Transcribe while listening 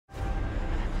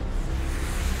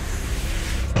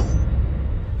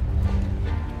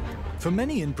For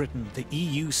many in Britain, the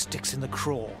EU sticks in the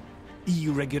craw.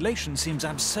 EU regulation seems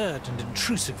absurd and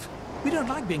intrusive. We don't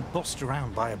like being bossed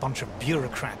around by a bunch of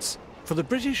bureaucrats. For the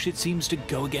British, it seems to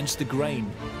go against the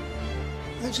grain.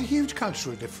 There's a huge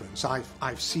cultural difference.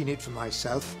 I've seen it for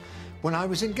myself. When I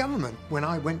was in government, when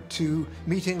I went to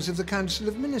meetings of the Council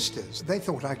of Ministers, they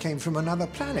thought I came from another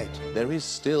planet. There is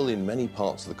still in many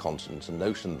parts of the continent a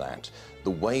notion that the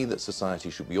way that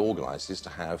society should be organised is to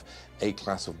have a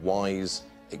class of wise,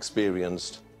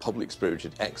 experienced,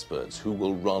 public-spirited experts who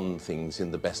will run things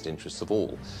in the best interests of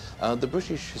all. The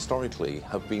British historically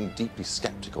have been deeply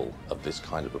sceptical of this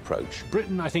kind of approach.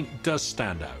 Britain, I think, does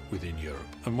stand out within Europe,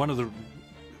 and one of the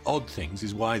odd things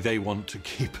is why they want to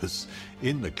keep us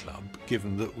in the club,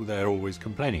 given that they're always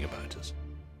complaining about us.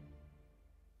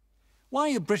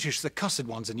 Why are British the cussed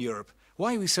ones in Europe?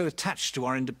 Why are we so attached to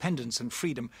our independence and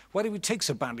freedom? Why do we take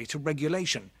so badly to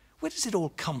regulation? Where does it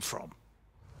all come from?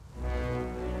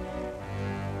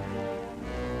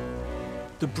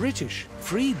 The British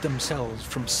freed themselves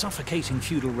from suffocating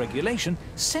feudal regulation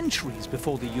centuries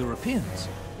before the Europeans.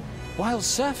 While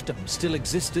serfdom still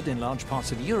existed in large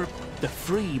parts of Europe, the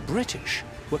free British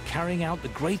were carrying out the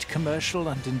great commercial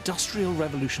and industrial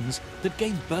revolutions that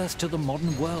gave birth to the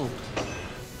modern world.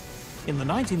 In the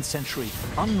 19th century,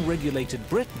 unregulated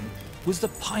Britain was the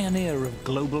pioneer of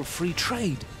global free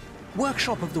trade,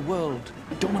 workshop of the world,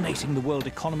 dominating the world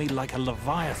economy like a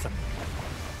leviathan.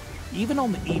 Even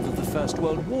on the eve of the First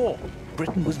World War,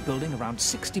 Britain was building around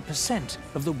 60%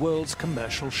 of the world's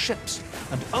commercial ships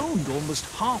and owned almost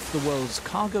half the world's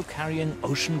cargo-carrying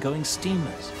ocean-going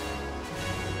steamers.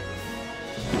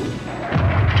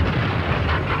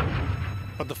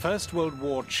 But the First World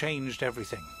War changed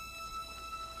everything.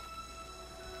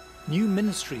 New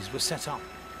ministries were set up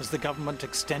as the government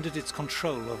extended its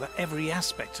control over every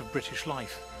aspect of British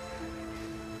life.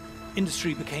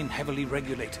 Industry became heavily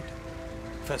regulated.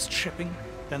 First shipping,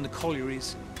 then the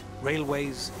collieries,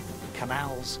 railways,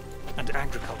 canals, and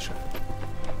agriculture.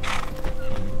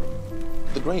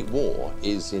 The Great War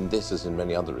is, in this as in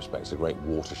many other respects, a great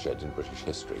watershed in British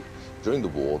history. During the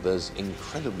war, there's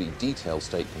incredibly detailed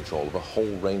state control of a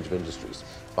whole range of industries.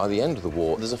 By the end of the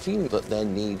war, there's a feeling that there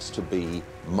needs to be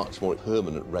much more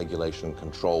permanent regulation and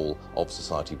control of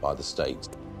society by the state.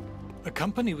 A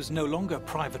company was no longer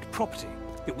private property.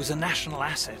 It was a national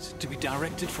asset to be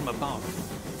directed from above.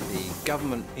 The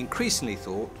government increasingly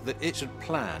thought that it should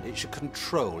plan, it should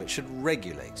control, it should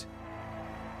regulate.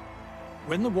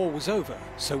 When the war was over,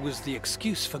 so was the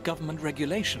excuse for government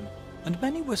regulation, and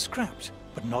many were scrapped,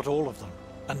 but not all of them,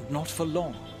 and not for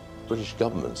long. British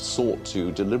governments sought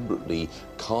to deliberately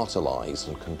cartelise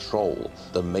and control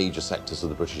the major sectors of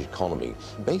the British economy,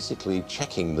 basically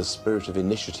checking the spirit of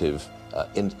initiative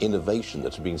and innovation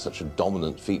that had been such a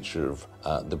dominant feature of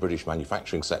the British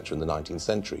manufacturing sector in the 19th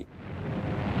century.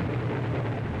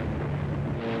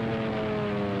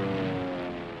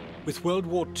 With World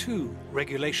War II,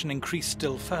 regulation increased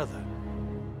still further.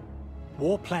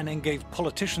 War planning gave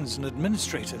politicians and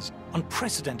administrators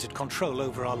unprecedented control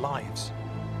over our lives.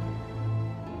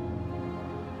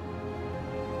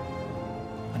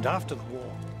 And after the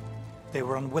war, they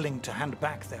were unwilling to hand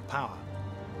back their power.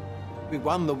 We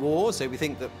won the war, so we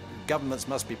think that governments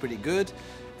must be pretty good,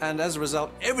 and as a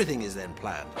result, everything is then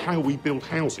planned. How we build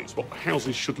houses, what the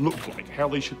houses should look like, how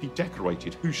they should be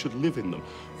decorated, who should live in them.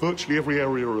 Virtually every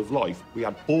area of life, we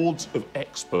had boards of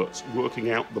experts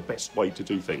working out the best way to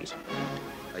do things.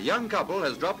 A young couple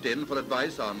has dropped in for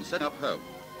advice on setting up home.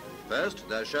 First,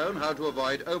 they're shown how to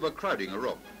avoid overcrowding a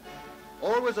room.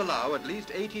 Always allow at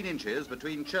least 18 inches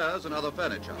between chairs and other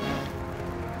furniture.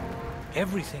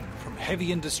 Everything from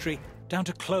heavy industry down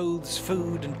to clothes,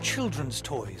 food, and children's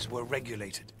toys were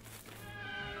regulated.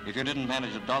 If you didn't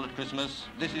manage a doll at Christmas,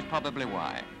 this is probably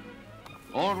why.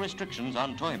 All restrictions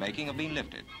on toy making have been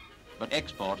lifted, but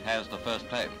export has the first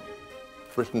claim.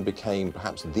 Britain became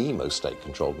perhaps the most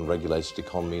state-controlled and regulated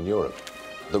economy in Europe.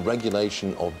 The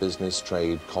regulation of business,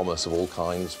 trade, commerce of all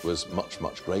kinds was much,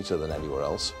 much greater than anywhere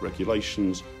else.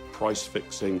 Regulations, price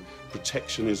fixing,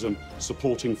 protectionism,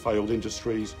 supporting failed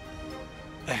industries.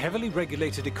 A heavily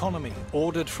regulated economy,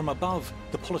 ordered from above,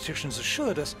 the politicians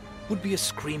assured us, would be a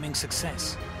screaming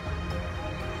success.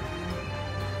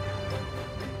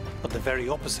 But the very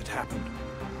opposite happened.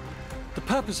 The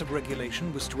purpose of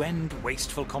regulation was to end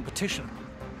wasteful competition,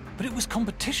 but it was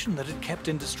competition that had kept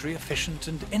industry efficient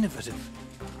and innovative.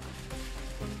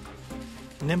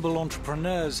 Nimble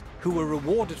entrepreneurs who were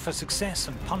rewarded for success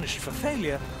and punished for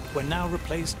failure were now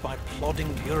replaced by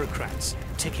plodding bureaucrats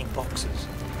ticking boxes.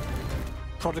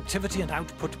 Productivity and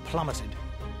output plummeted.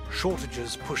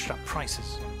 Shortages pushed up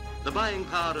prices. The buying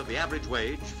power of the average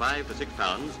wage, £5 to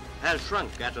 £6, has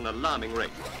shrunk at an alarming rate.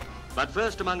 But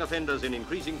first among offenders in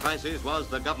increasing prices was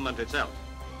the government itself.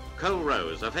 Coal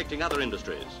rose, affecting other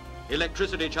industries.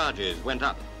 Electricity charges went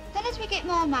up. Then as we get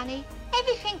more money,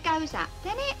 everything goes up,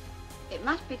 doesn't it? It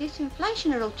must be this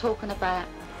inflation they're all talking about.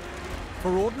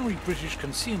 For ordinary British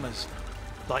consumers,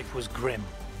 life was grim.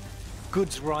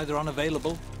 Goods were either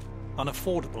unavailable,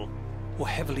 unaffordable, or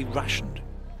heavily rationed.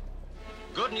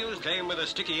 Good news came with a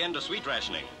sticky end of sweet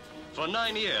rationing. For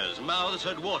 9 years, mouths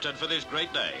had watered for this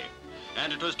great day.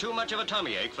 And it was too much of a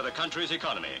tummy ache for the country's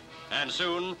economy. And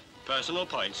soon, personal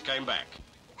points came back.